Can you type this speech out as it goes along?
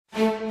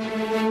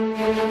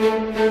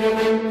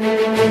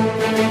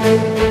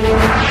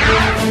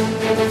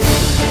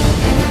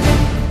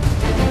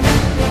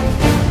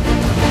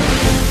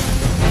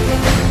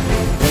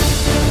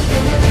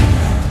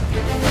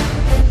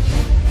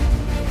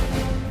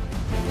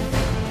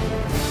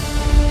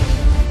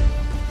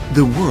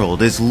The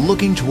world is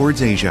looking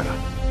towards Asia.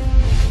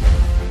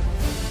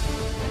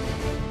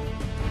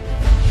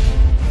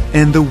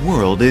 And the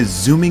world is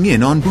zooming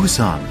in on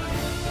Busan,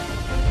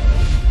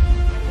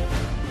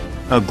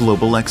 a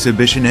global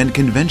exhibition and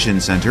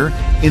convention center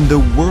in the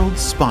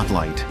world's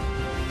spotlight.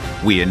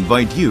 We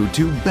invite you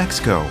to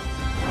BEXCO.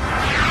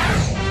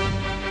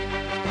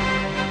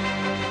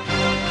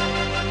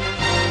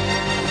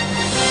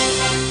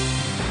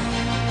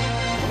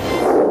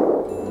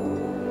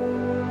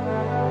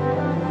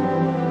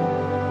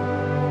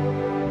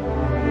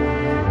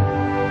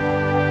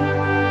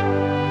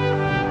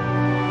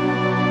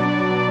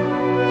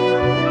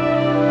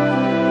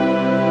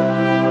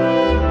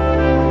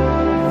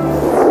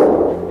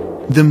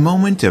 The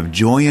moment of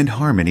joy and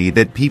harmony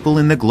that people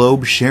in the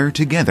globe share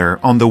together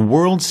on the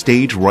world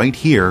stage right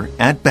here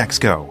at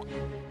BEXCO.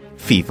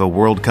 FIFA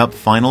World Cup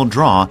final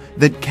draw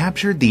that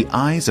captured the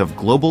eyes of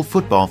global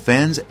football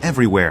fans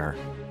everywhere.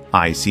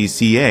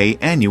 ICCA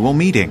annual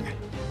meeting.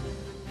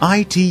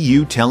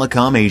 ITU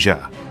Telecom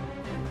Asia.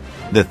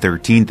 The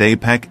 13th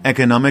APEC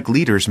Economic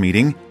Leaders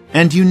Meeting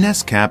and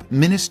UNESCAP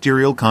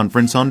Ministerial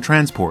Conference on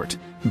Transport.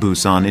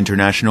 Busan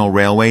International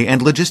Railway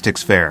and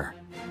Logistics Fair.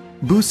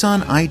 Busan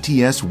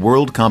ITS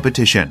World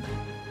Competition,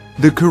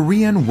 the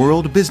Korean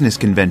World Business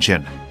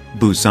Convention,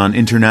 Busan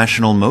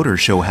International Motor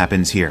Show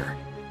happens here.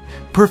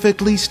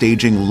 Perfectly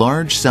staging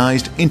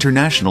large-sized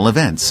international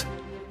events.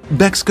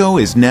 BEXCO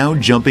is now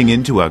jumping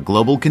into a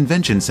global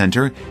convention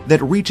center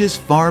that reaches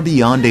far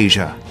beyond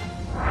Asia.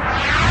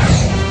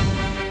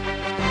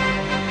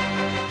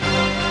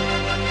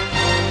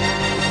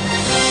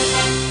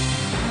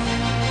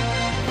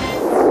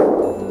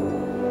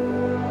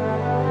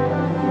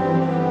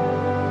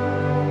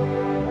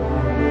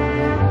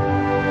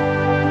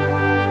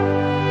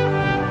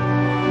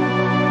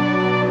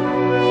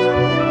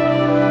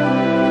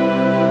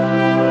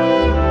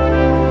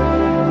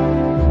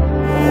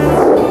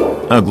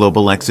 A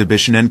global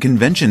exhibition and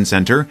convention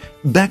center,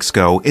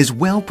 BEXCO is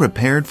well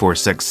prepared for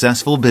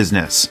successful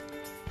business.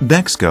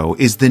 BEXCO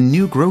is the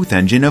new growth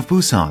engine of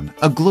Busan,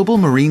 a global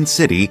marine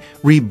city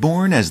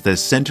reborn as the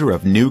center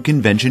of new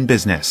convention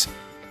business.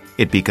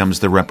 It becomes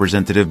the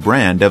representative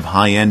brand of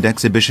high-end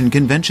exhibition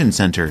convention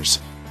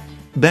centers.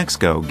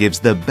 BEXCO gives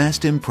the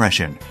best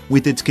impression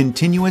with its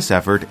continuous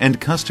effort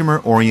and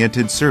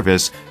customer-oriented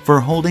service for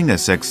holding a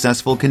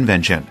successful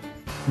convention.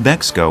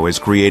 BEXCO is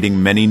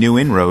creating many new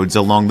inroads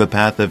along the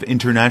path of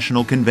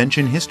international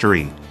convention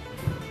history.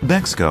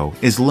 BEXCO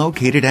is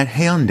located at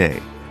Haeundae,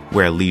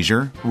 where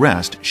leisure,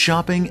 rest,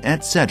 shopping,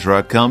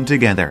 etc. come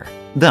together.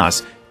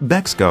 Thus,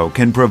 BEXCO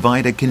can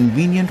provide a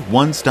convenient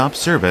one-stop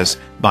service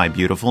by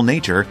beautiful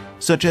nature,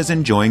 such as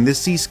enjoying the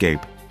seascape,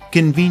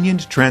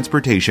 convenient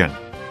transportation,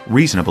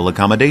 reasonable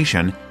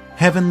accommodation,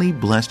 heavenly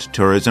blessed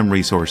tourism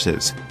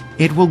resources.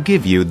 It will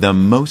give you the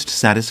most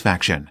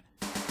satisfaction.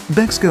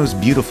 BEXCO's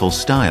beautiful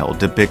style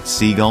depicts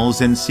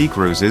seagulls and sea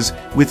cruises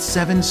with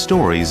 7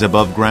 stories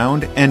above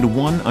ground and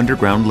 1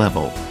 underground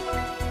level.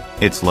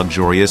 Its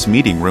luxurious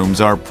meeting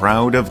rooms are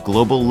proud of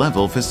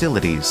global-level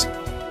facilities.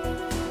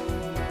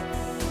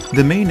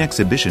 The main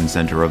exhibition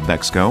center of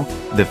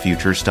BEXCO, the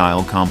Future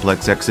Style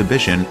Complex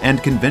Exhibition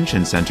and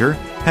Convention Center,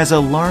 has a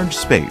large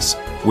space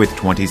with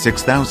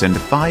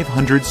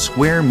 26,500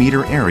 square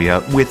meter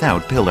area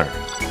without pillar.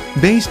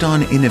 Based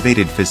on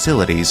innovative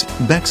facilities,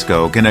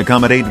 BEXCO can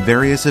accommodate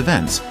various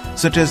events,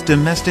 such as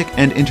domestic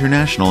and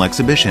international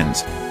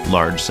exhibitions,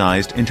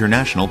 large-sized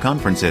international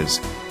conferences,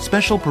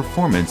 special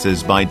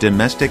performances by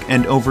domestic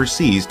and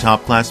overseas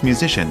top-class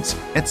musicians,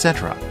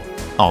 etc.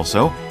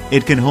 Also,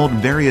 it can hold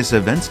various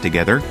events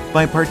together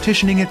by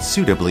partitioning it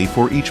suitably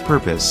for each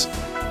purpose.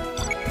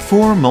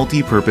 4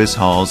 multi-purpose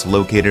halls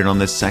located on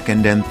the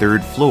 2nd and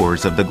 3rd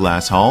floors of the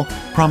glass hall,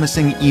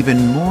 promising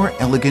even more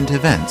elegant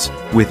events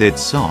with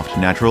its soft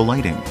natural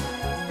lighting.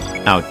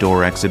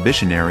 Outdoor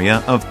exhibition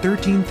area of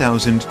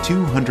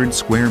 13,200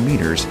 square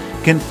meters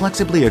can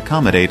flexibly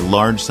accommodate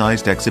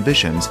large-sized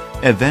exhibitions,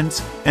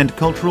 events, and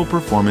cultural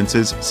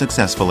performances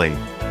successfully.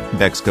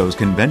 BEXCO's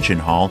Convention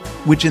Hall,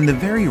 which in the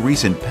very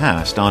recent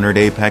past honored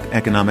APEC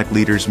Economic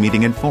Leaders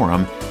Meeting and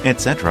Forum,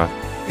 etc.,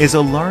 is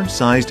a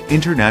large-sized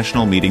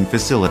international meeting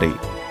facility,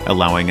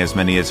 allowing as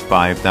many as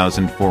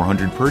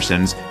 5,400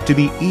 persons to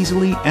be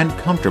easily and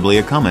comfortably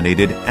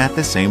accommodated at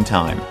the same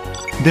time.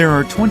 There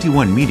are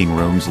 21 meeting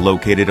rooms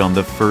located on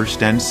the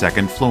 1st and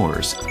 2nd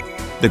floors.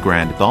 The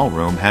Grand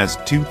Ballroom has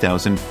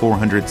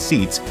 2,400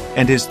 seats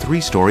and is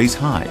 3 stories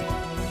high.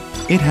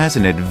 It has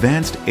an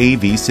advanced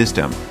AV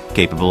system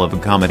capable of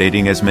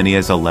accommodating as many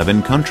as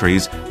 11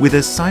 countries with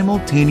a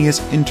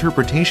simultaneous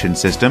interpretation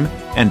system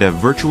and a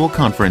virtual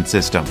conference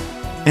system.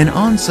 An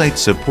on-site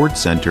support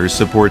center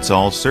supports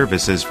all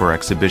services for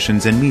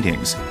exhibitions and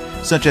meetings,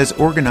 such as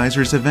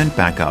organizers' event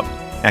backup,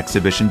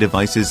 exhibition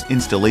devices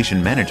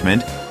installation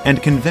management,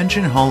 and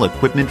convention hall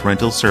equipment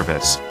rental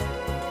service.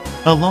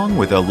 Along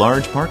with a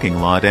large parking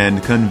lot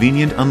and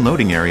convenient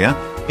unloading area,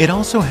 it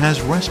also has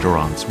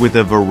restaurants with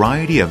a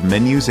variety of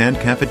menus and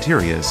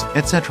cafeterias,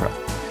 etc.,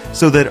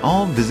 so that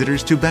all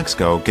visitors to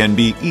BEXCO can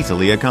be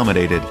easily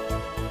accommodated.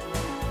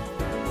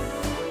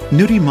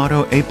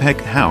 Nurimato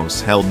APEC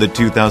House held the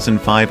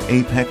 2005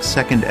 APEC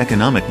Second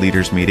Economic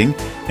Leaders Meeting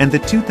and the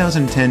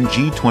 2010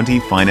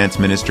 G20 Finance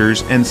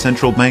Ministers and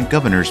Central Bank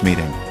Governors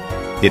Meeting.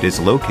 It is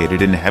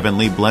located in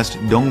heavenly blessed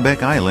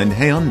Dongbek Island,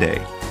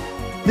 Haeundae.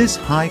 This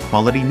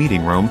high-quality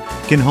meeting room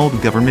can hold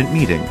government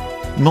meeting,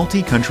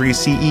 multi-country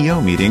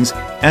CEO meetings,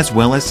 as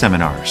well as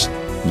seminars.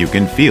 You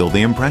can feel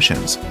the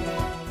impressions.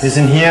 Wir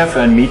sind hier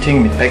für ein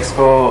Meeting mit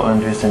BEXCO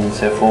und wir sind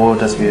sehr froh,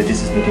 dass wir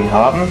dieses Meeting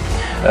haben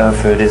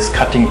für das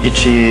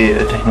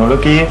Cutting-Edge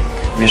Technologie.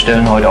 Wir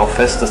stellen heute auch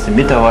fest, dass die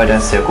Mitarbeiter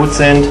sehr gut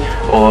sind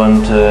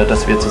und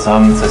dass wir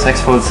zusammen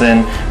successful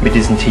sind mit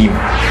diesem Team.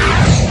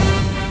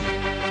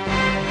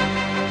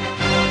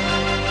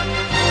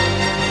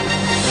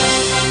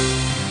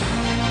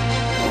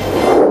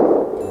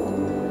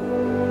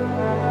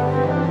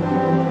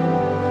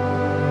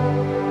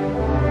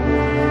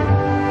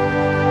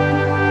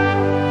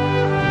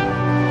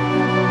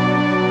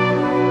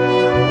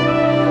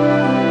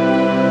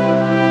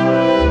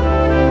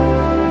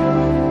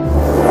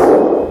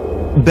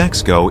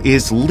 BEXCO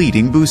is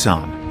leading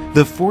Busan,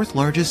 the fourth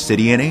largest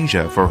city in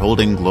Asia for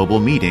holding global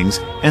meetings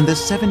and the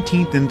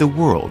 17th in the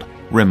world,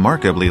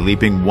 remarkably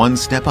leaping one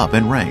step up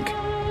in rank.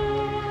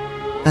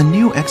 A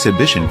new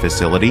exhibition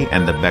facility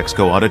and the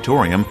BEXCO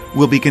Auditorium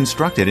will be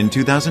constructed in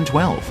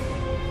 2012.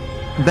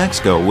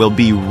 BEXCO will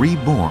be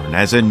reborn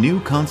as a new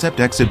concept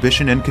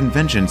exhibition and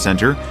convention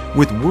center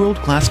with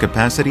world-class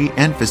capacity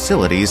and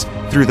facilities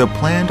through the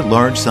planned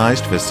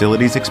large-sized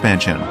facilities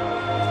expansion.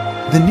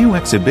 The new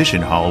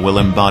exhibition hall will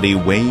embody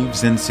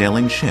waves and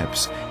sailing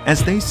ships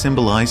as they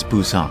symbolize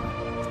Busan.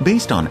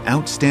 Based on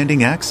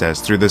outstanding access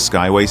through the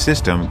Skyway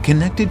system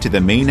connected to the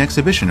main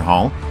exhibition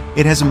hall,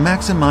 it has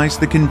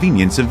maximized the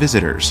convenience of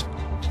visitors.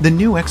 The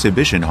new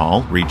exhibition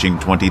hall, reaching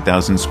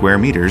 20,000 square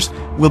meters,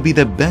 will be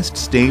the best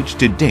stage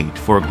to date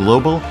for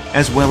global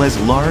as well as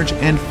large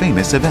and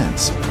famous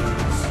events.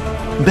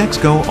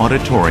 BEXCO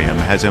Auditorium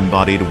has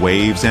embodied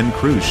waves and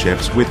cruise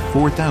ships with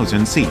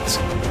 4,000 seats.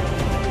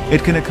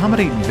 It can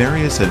accommodate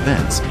various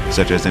events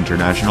such as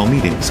international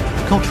meetings,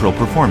 cultural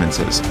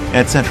performances,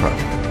 etc.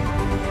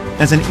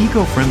 As an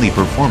eco-friendly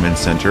performance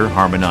center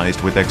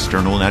harmonized with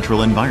external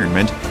natural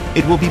environment,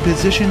 it will be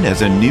positioned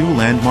as a new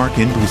landmark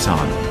in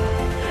Busan.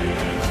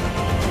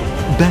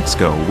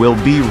 BEXCO will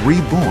be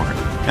reborn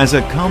as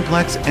a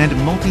complex and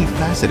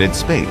multifaceted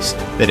space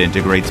that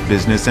integrates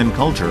business and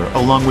culture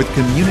along with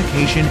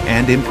communication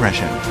and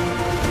impression.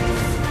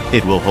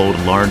 It will hold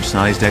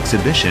large-sized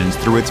exhibitions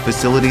through its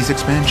facilities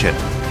expansion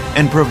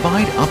and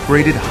provide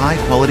upgraded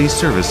high-quality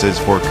services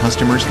for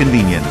customers'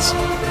 convenience.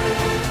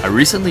 I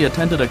recently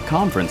attended a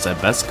conference at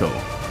BEXCO.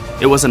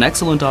 It was an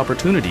excellent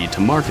opportunity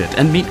to market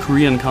and meet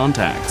Korean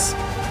contacts.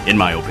 In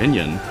my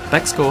opinion,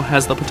 BEXCO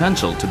has the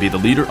potential to be the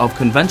leader of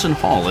convention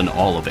hall in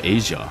all of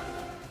Asia.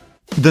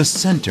 The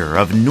center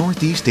of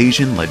Northeast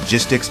Asian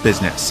logistics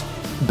business,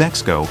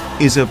 BEXCO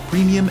is a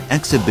premium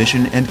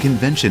exhibition and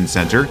convention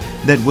center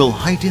that will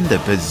heighten the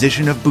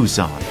position of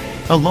Busan.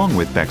 Along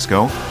with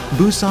BEXCO,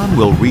 Busan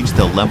will reach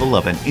the level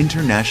of an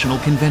international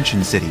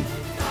convention city,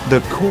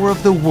 the core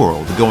of the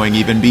world going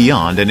even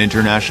beyond an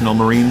international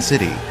marine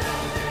city.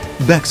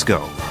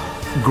 BEXCO,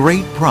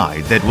 great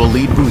pride that will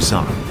lead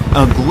Busan,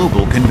 a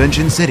global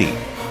convention city.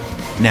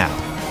 Now,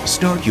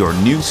 start your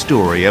new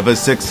story of a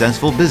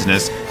successful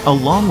business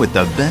along with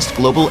the best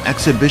global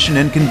exhibition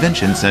and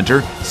convention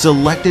center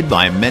selected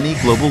by many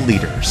global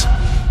leaders.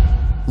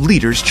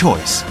 Leader's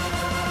Choice.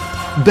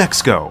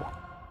 BEXCO.